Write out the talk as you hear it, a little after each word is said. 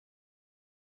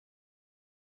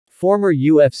Former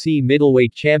UFC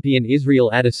middleweight champion Israel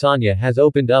Adesanya has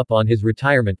opened up on his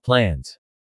retirement plans.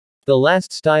 The Last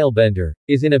Stylebender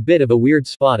is in a bit of a weird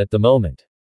spot at the moment.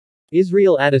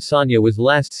 Israel Adesanya was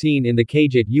last seen in the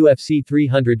cage at UFC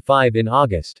 305 in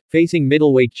August, facing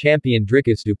middleweight champion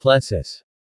Dricus du Plessis.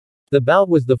 The bout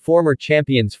was the former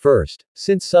champion's first,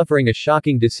 since suffering a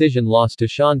shocking decision loss to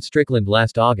Sean Strickland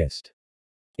last August.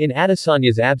 In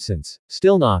Adesanya's absence,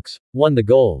 Stillknocks won the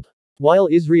gold. While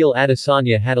Israel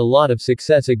Adesanya had a lot of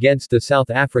success against the South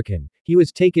African, he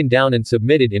was taken down and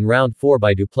submitted in round 4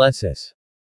 by du Plessis.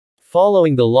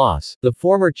 Following the loss, the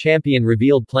former champion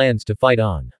revealed plans to fight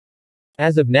on.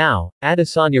 As of now,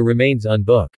 Adesanya remains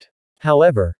unbooked.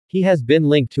 However, he has been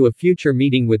linked to a future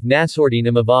meeting with Nassourdine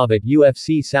Imavov at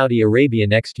UFC Saudi Arabia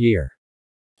next year.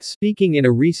 Speaking in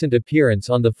a recent appearance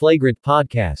on the FLAGRANT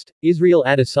Podcast, Israel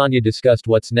Adesanya discussed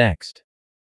what's next.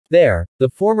 There, the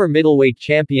former middleweight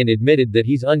champion admitted that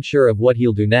he's unsure of what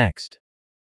he'll do next.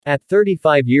 At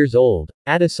 35 years old,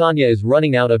 Adesanya is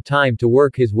running out of time to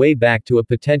work his way back to a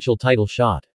potential title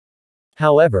shot.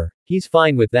 However, he's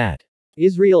fine with that.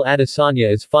 Israel Adesanya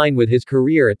is fine with his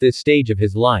career at this stage of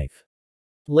his life.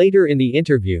 Later in the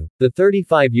interview, the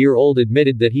 35-year-old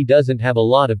admitted that he doesn't have a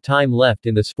lot of time left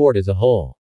in the sport as a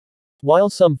whole. While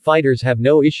some fighters have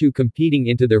no issue competing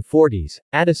into their 40s,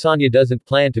 Adesanya doesn't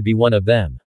plan to be one of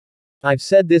them. I've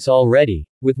said this already,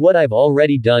 with what I've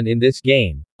already done in this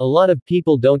game, a lot of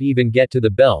people don't even get to the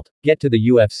belt, get to the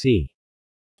UFC.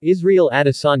 Israel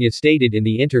Adesanya stated in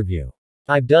the interview.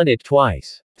 I've done it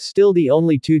twice. Still the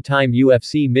only two-time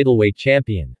UFC middleweight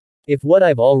champion. If what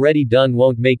I've already done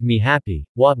won't make me happy,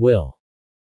 what will?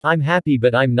 I'm happy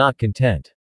but I'm not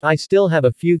content. I still have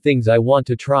a few things I want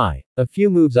to try, a few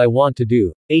moves I want to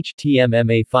do,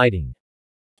 MMA fighting.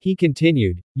 He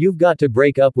continued, you've got to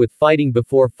break up with fighting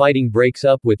before fighting breaks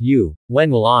up with you,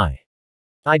 when will I?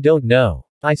 I don't know.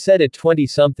 I said at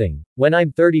 20-something, when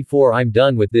I'm 34 I'm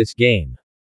done with this game.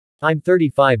 I'm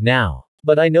 35 now.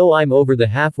 But I know I'm over the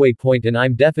halfway point and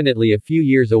I'm definitely a few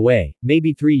years away,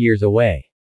 maybe 3 years away.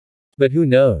 But who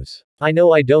knows? I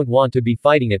know I don't want to be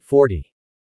fighting at 40.